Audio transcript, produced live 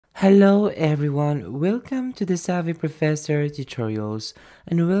Hello everyone, welcome to the Savvy Professor tutorials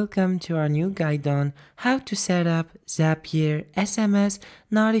and welcome to our new guide on how to set up Zapier SMS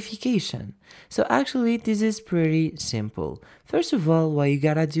notification. So actually this is pretty simple. First of all, what you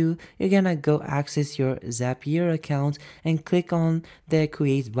gotta do, you're gonna go access your Zapier account and click on the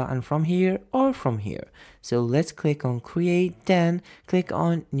create button from here or from here. So let's click on create, then click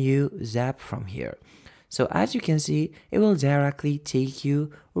on new Zap from here. So as you can see, it will directly take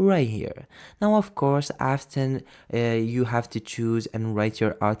you right here. Now, of course, often you have to choose and write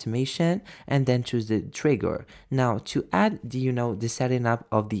your automation and then choose the trigger. Now, to add the setting up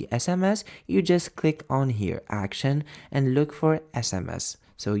of the SMS, you just click on here, action, and look for SMS.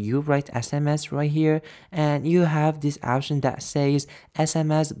 So you write SMS right here and you have this option that says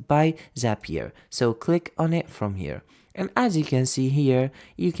SMS by Zapier. So click on it from here. And as you can see here,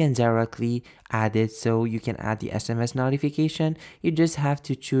 you can directly add it. So you can add the SMS notification. You just have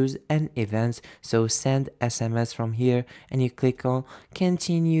to choose an event. So send SMS from here and you click on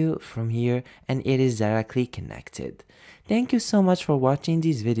continue from here and it is directly connected. Thank you so much for watching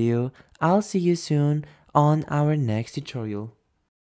this video. I'll see you soon on our next tutorial.